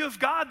big view of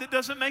God that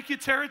doesn't make you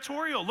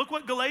territorial. Look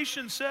what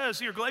Galatians says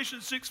here,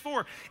 Galatians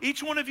 6:4.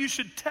 Each one of you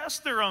should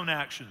test their own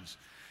actions.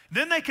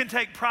 Then they can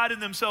take pride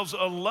in themselves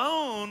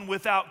alone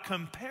without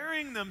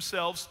comparing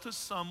themselves to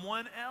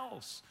someone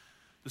else.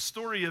 The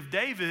story of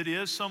David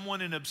is someone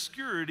in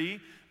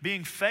obscurity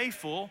being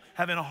faithful,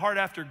 having a heart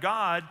after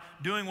God,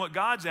 doing what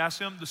God's asked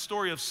him. The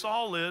story of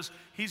Saul is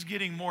he's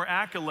getting more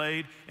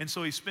accolade, and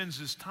so he spends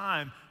his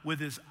time with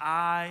his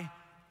eye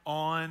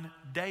on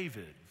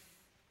David.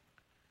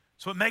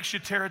 So it makes you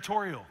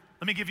territorial.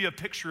 Let me give you a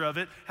picture of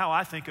it, how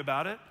I think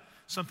about it.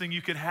 Something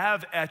you could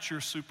have at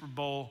your Super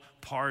Bowl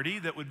party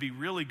that would be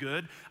really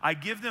good. I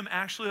give them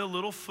actually a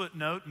little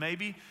footnote.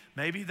 Maybe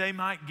they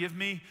might give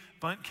me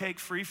bundt cake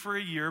free for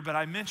a year, but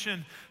I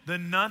mentioned the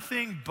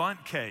nothing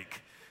bundt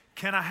cake.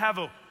 Can I have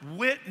a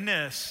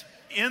witness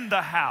in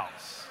the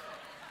house?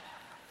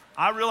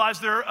 I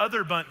realize there are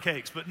other bundt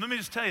cakes, but let me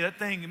just tell you, that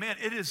thing, man,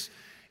 it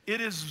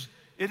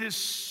is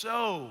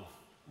so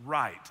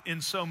right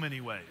in so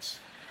many ways.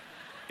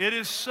 It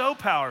is so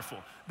powerful.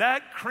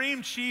 That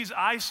cream cheese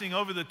icing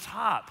over the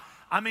top,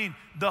 I mean,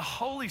 the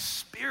Holy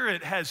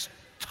Spirit has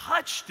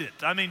touched it.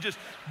 I mean, just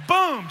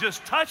boom,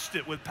 just touched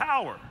it with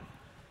power.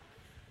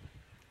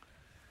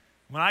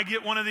 When I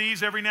get one of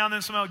these, every now and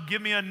then somebody will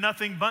give me a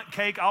nothing bundt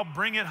cake, I'll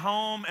bring it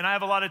home, and I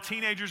have a lot of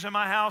teenagers in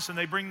my house, and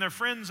they bring their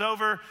friends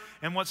over,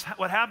 and what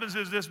happens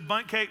is this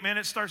bundt cake, man,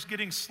 it starts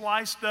getting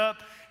sliced up,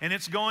 and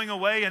it's going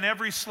away, and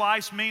every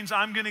slice means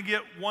I'm going to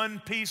get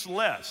one piece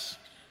less.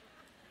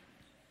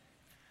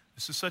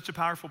 This is such a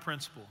powerful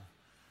principle.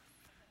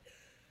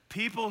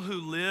 People who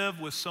live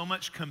with so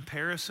much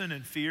comparison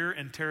and fear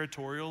and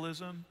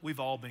territorialism, we've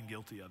all been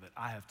guilty of it.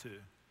 I have too.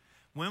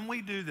 When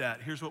we do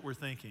that, here's what we're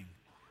thinking.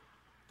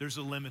 There's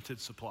a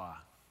limited supply.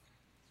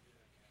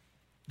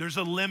 There's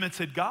a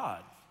limited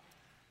God.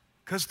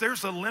 Because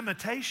there's a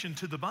limitation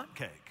to the bundt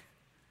cake,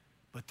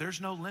 but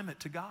there's no limit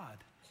to God.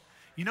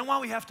 You know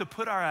why we have to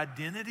put our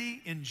identity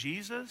in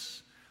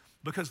Jesus?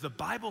 Because the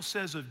Bible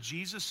says of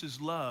Jesus'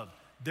 love,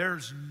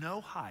 there's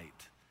no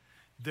height,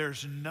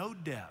 there's no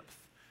depth,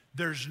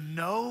 there's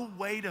no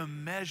way to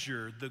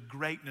measure the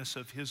greatness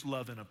of his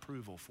love and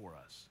approval for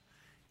us.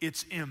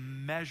 It's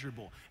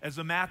immeasurable. As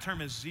the math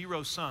term is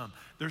zero sum.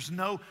 There's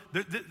no,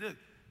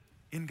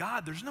 in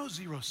God, there's no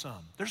zero sum.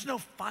 There's no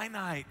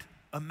finite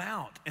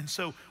amount. And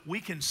so we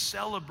can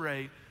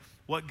celebrate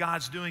what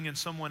God's doing in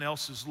someone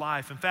else's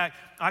life. In fact,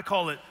 I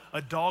call it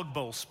a dog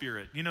bowl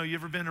spirit. You know, you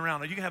ever been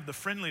around, you can have the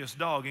friendliest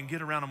dog and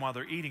get around them while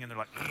they're eating and they're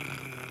like,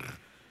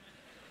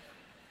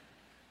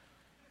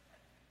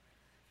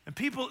 and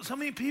people, so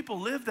many people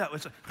live that way.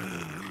 It's like,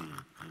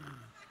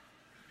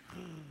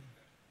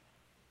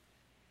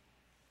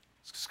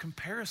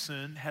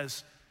 comparison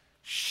has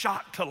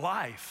shot to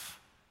life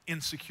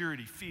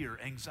insecurity, fear,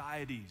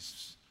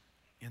 anxieties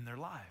in their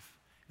life.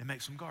 It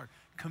makes them guard.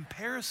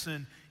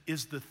 Comparison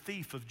is the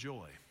thief of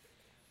joy.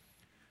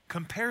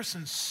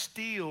 Comparison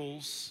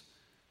steals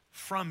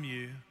from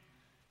you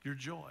your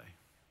joy.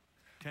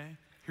 Okay?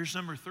 Here's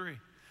number three.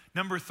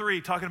 Number three,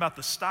 talking about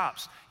the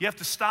stops. You have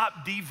to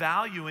stop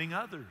devaluing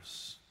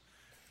others.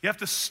 You have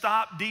to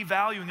stop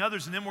devaluing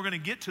others, and then we're going to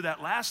get to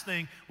that last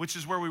thing, which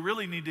is where we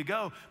really need to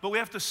go. But we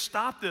have to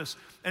stop this.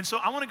 And so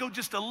I want to go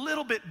just a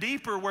little bit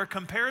deeper where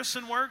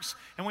comparison works,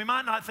 and we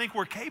might not think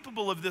we're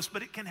capable of this,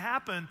 but it can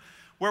happen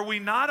where we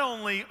not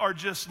only are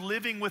just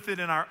living with it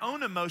in our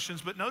own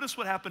emotions, but notice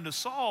what happened to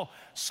Saul.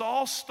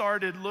 Saul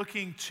started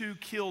looking to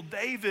kill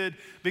David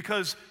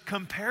because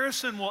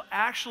comparison will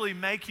actually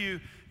make you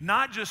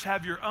not just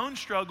have your own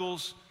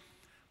struggles,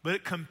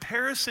 but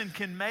comparison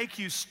can make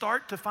you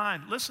start to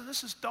find, listen,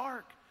 this is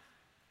dark,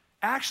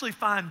 actually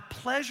find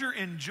pleasure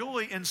and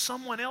joy in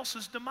someone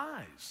else's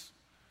demise.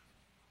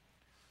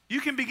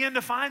 You can begin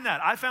to find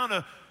that. I found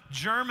a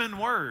German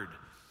word,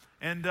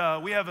 and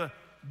we have a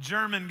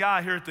German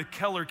guy here at the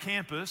Keller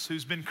campus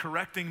who's been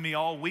correcting me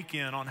all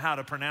weekend on how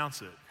to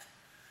pronounce it.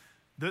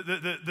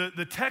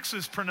 The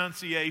Texas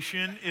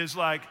pronunciation is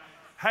like,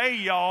 hey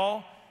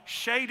y'all,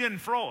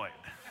 Schadenfreude.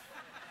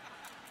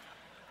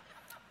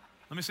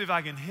 Let me see if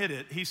I can hit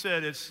it. He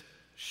said it's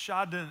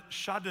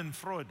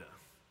Schadenfreude,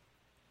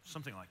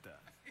 something like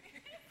that.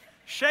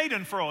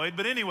 Schadenfreude,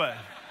 but anyway.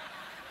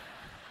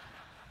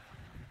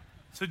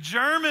 It's a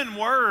German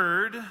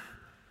word,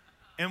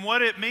 and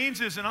what it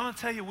means is, and I'm going to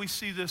tell you, we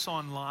see this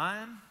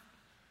online.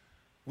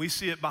 We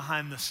see it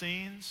behind the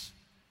scenes.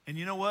 And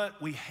you know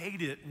what? We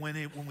hate it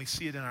when we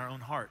see it in our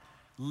own heart.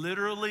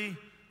 Literally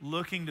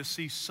looking to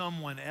see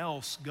someone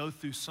else go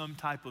through some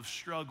type of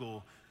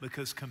struggle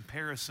because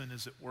comparison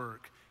is at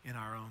work in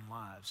our own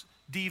lives,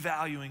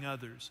 devaluing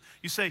others.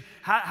 You say,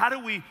 how do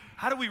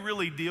we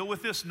really deal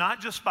with this? Not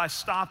just by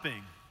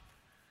stopping,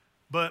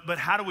 but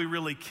how do we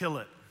really kill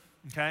it?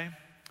 Okay,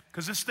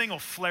 because this thing will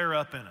flare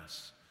up in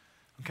us.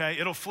 Okay,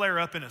 it'll flare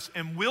up in us,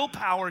 and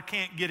willpower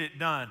can't get it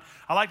done.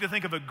 I like to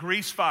think of a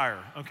grease fire.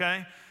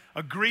 Okay,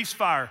 a grease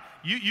fire.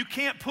 You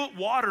can't put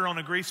water on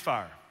a grease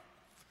fire.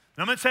 And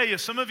I'm going to tell you,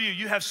 some of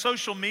you have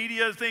social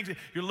media things.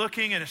 You're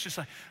looking, and it's just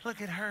like,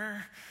 look at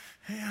her,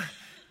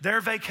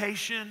 their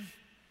vacation,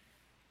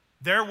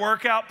 their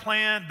workout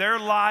plan, their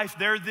life,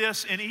 their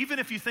this. And even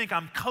if you think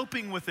I'm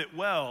coping with it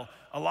well,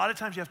 a lot of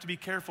times you have to be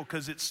careful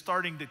because it's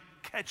starting to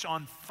catch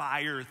on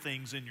fire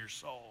things in your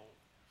soul.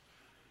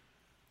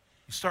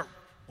 You start,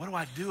 what do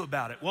I do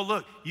about it? Well,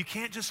 look, you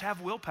can't just have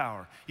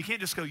willpower. You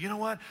can't just go, you know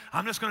what?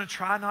 I'm just going to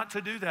try not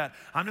to do that.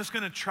 I'm just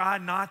going to try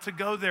not to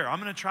go there.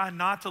 I'm going to try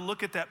not to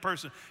look at that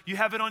person. You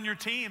have it on your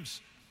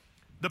teams.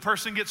 The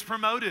person gets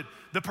promoted.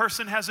 The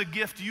person has a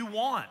gift you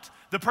want.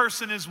 The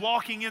person is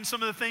walking in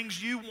some of the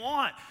things you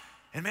want.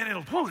 And man,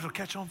 it'll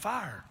catch on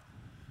fire.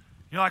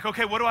 You're like,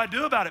 okay, what do I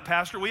do about it,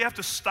 Pastor? We have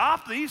to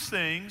stop these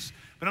things.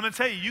 But I'm going to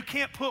tell you, you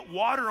can't put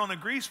water on a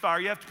grease fire.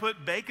 You have to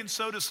put baking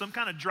soda, some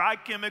kind of dry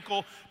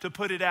chemical to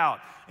put it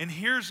out. And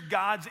here's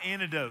God's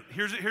antidote.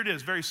 Here it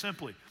is, very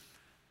simply.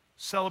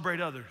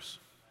 Celebrate others.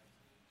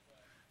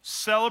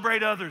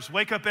 Celebrate others.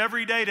 Wake up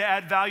every day to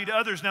add value to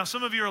others. Now,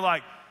 some of you are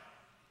like,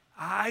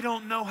 I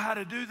don't know how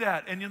to do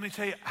that. And let me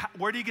tell you,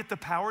 where do you get the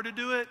power to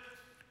do it?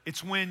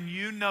 It's when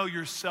you know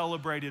you're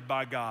celebrated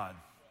by God.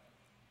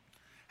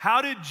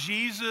 How did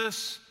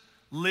Jesus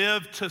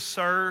live to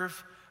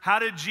serve? How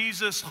did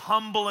Jesus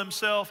humble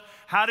himself?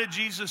 How did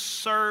Jesus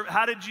serve?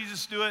 How did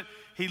Jesus do it?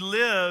 He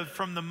lived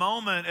from the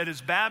moment at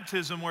his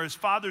baptism where his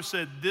father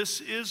said, "This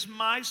is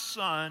my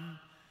son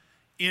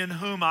in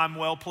whom I'm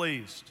well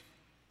pleased."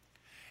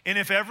 And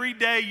if every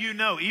day you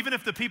know, even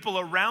if the people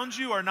around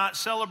you are not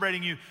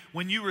celebrating you,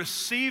 when you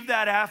receive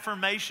that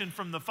affirmation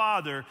from the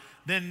Father,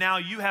 then now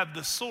you have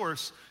the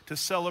source to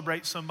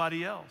celebrate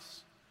somebody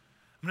else.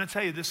 I'm going to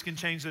tell you, this can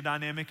change the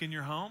dynamic in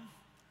your home.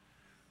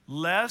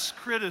 Less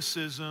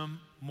criticism,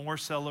 more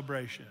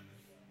celebration.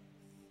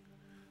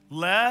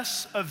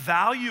 Less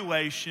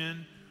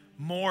evaluation,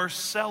 more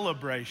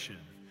celebration.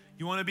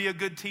 You want to be a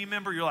good team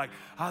member? You're like,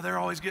 oh, they're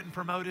always getting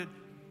promoted.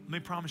 Let me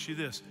promise you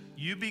this.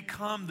 You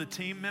become the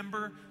team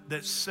member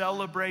that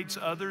celebrates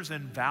others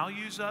and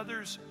values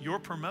others, your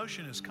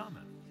promotion is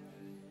coming.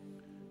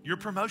 Your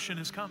promotion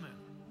is coming.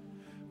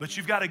 But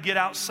you've got to get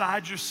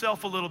outside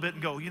yourself a little bit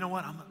and go, you know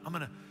what?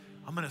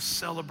 I'm gonna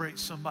celebrate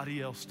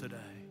somebody else today.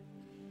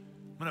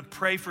 I'm gonna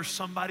pray for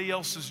somebody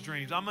else's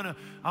dreams. I'm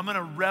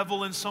gonna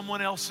revel in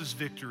someone else's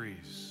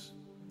victories.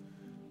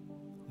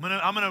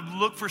 I'm gonna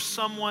look for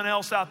someone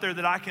else out there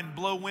that I can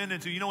blow wind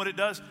into. You know what it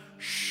does?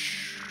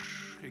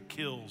 It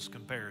kills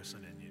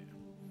comparison in you.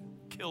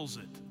 Kills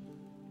it.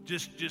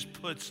 Just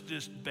puts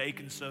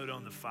baking soda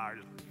on the fire.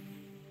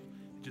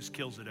 Just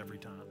kills it every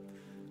time.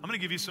 I'm going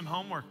to give you some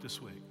homework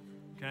this week,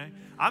 okay?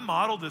 I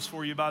modeled this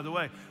for you, by the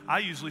way. I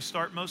usually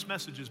start most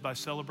messages by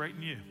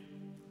celebrating you.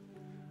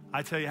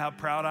 I tell you how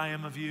proud I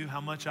am of you,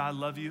 how much I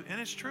love you, and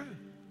it's true.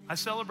 I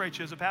celebrate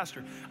you as a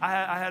pastor.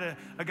 I had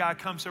a guy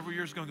come several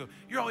years ago and go,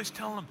 "You're always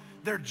telling them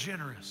they're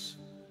generous."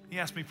 He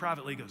asked me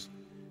privately, he goes,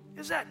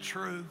 "Is that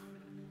true?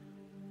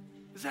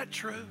 Is that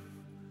true?"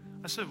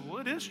 I said, "Well,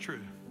 it is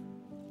true.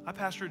 I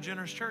pastor a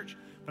generous church."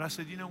 But I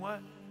said, you know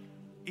what?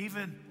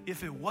 Even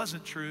if it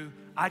wasn't true,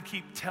 I'd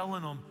keep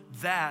telling them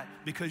that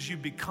because you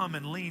become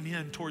and lean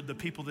in toward the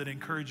people that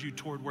encourage you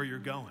toward where you're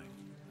going.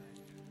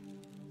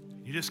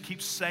 You just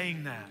keep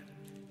saying that.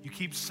 You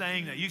keep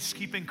saying that. You just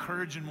keep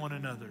encouraging one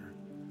another,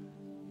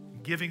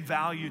 giving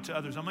value to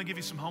others. I'm going to give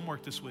you some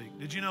homework this week.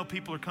 Did you know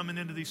people are coming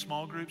into these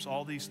small groups,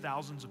 all these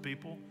thousands of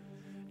people?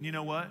 And you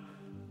know what?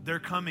 They're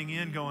coming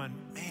in going,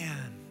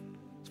 man,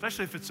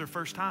 especially if it's their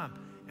first time,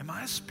 am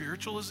I as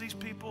spiritual as these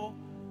people?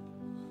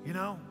 You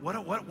know,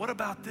 what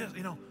about this?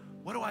 You know,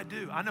 what do I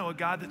do? I know a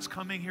guy that's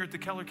coming here at the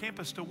Keller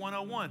campus to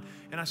 101.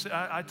 And I said,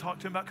 I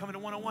talked to him about coming to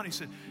 101. He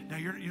said, "Now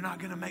you're not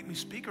going to make me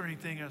speak or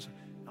anything." And I said,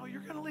 "No,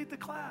 you're going to lead the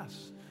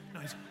class." No,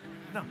 he said,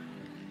 "No."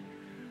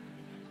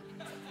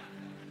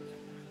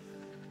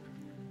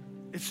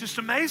 It's just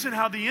amazing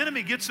how the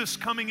enemy gets us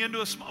coming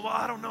into a small, well,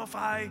 I don't know if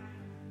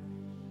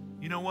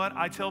you know what?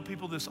 I tell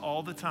people this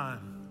all the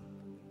time.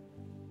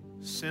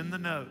 Send the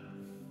note.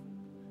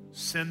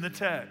 Send the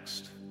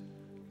text.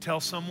 Tell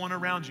someone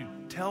around you.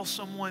 Tell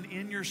someone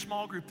in your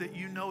small group that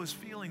you know is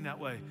feeling that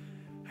way.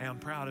 "Hey, I'm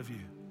proud of you.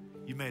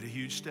 You made a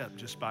huge step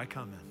just by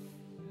coming.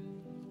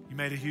 You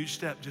made a huge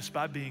step just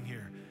by being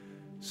here."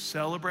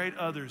 Celebrate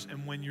others.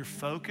 And when your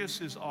focus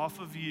is off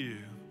of you,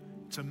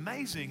 it's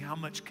amazing how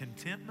much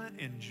contentment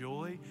and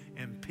joy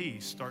and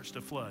peace starts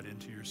to flood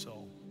into your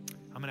soul.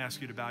 I'm going to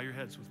ask you to bow your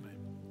heads with me.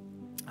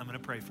 I'm going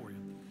to pray for you.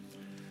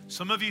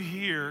 Some of you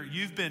here,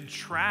 you've been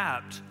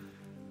trapped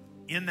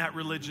in that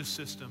religious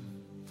system.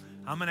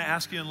 I'm going to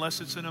ask you, unless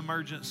it's an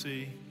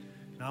emergency,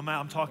 and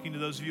I'm talking to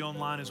those of you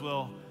online as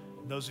well,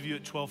 those of you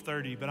at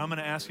 12:30, but I'm going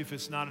to ask you, if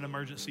it's not an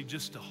emergency,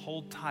 just to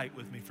hold tight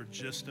with me for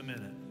just a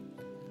minute,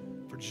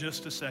 for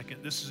just a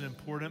second. This is an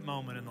important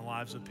moment in the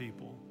lives of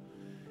people.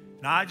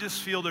 Now, I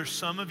just feel there's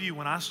some of you,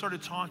 when I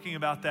started talking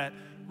about that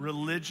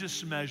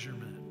religious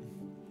measurement,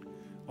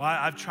 well,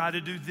 I've tried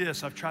to do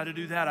this, I've tried to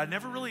do that. I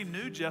never really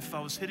knew, Jeff, if I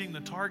was hitting the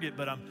target,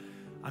 but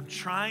I'm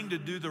trying to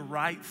do the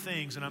right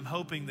things, and I'm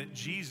hoping that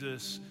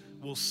Jesus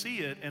will see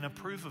it and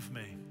approve of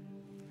me.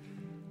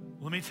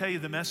 Let me tell you,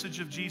 the message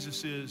of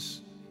Jesus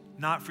is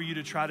not for you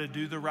to try to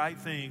do the right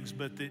things,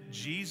 but that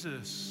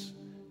Jesus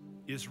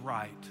is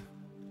right.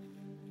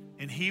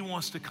 And he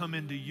wants to come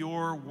into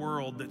your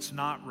world that's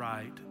not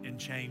right and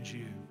change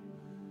you.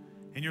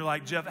 And you're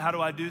like, "Jeff, how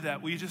do I do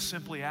that?" Well, you just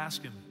simply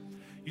ask him.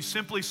 You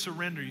simply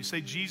surrender. You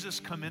say, "Jesus,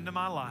 come into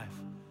my life.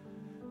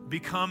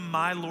 Become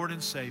my Lord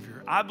and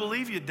Savior. I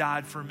believe you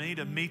died for me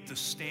to meet the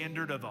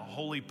standard of a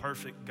holy,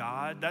 perfect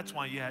God. That's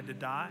why you had to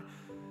die.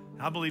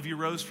 I believe you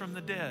rose from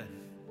the dead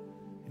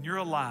and you're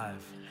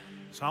alive.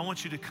 So I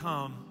want you to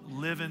come,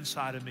 live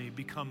inside of me,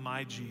 become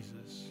my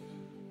Jesus."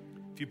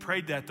 If you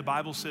prayed that, the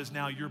Bible says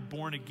now you're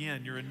born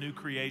again. You're a new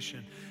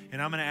creation.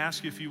 And I'm going to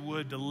ask you, if you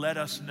would, to let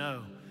us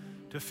know,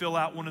 to fill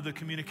out one of the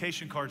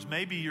communication cards.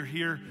 Maybe you're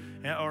here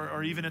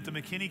or even at the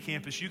McKinney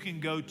campus. You can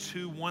go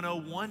to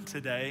 101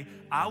 today.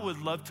 I would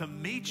love to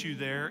meet you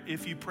there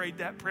if you prayed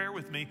that prayer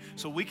with me,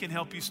 so we can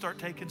help you start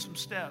taking some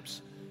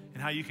steps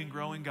and how you can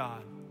grow in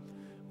God.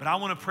 But I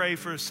want to pray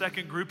for a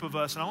second group of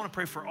us, and I want to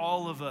pray for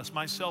all of us,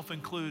 myself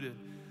included.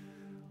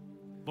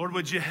 Lord,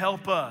 would you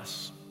help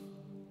us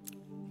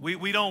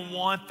We don't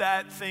want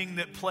that thing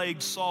that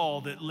plagued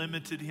Saul that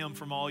limited him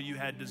from all you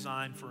had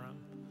designed for him.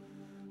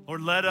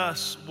 Lord, let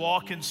us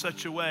walk in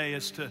such a way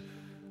as to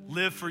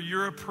live for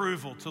your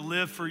approval, to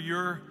live for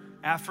your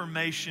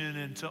affirmation,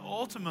 and to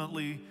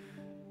ultimately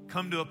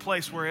come to a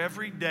place where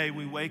every day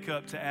we wake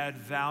up to add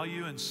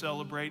value and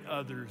celebrate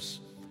others.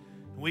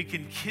 We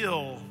can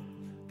kill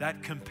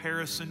that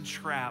comparison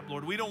trap.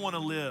 Lord, we don't want to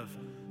live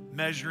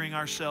measuring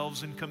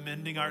ourselves and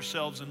commending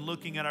ourselves and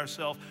looking at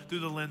ourselves through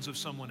the lens of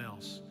someone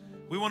else.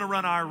 We want to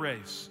run our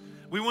race.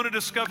 We want to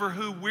discover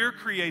who we're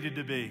created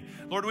to be.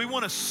 Lord, we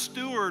want to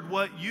steward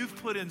what you've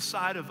put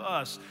inside of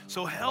us.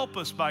 So help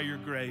us by your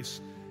grace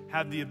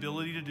have the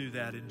ability to do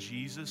that. In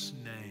Jesus'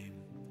 name,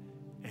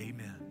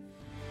 amen.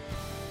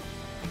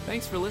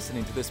 Thanks for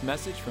listening to this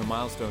message from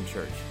Milestone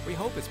Church. We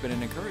hope it's been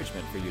an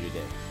encouragement for you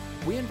today.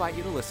 We invite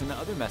you to listen to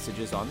other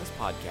messages on this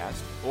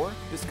podcast or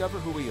discover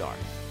who we are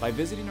by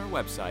visiting our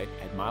website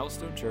at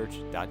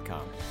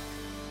milestonechurch.com.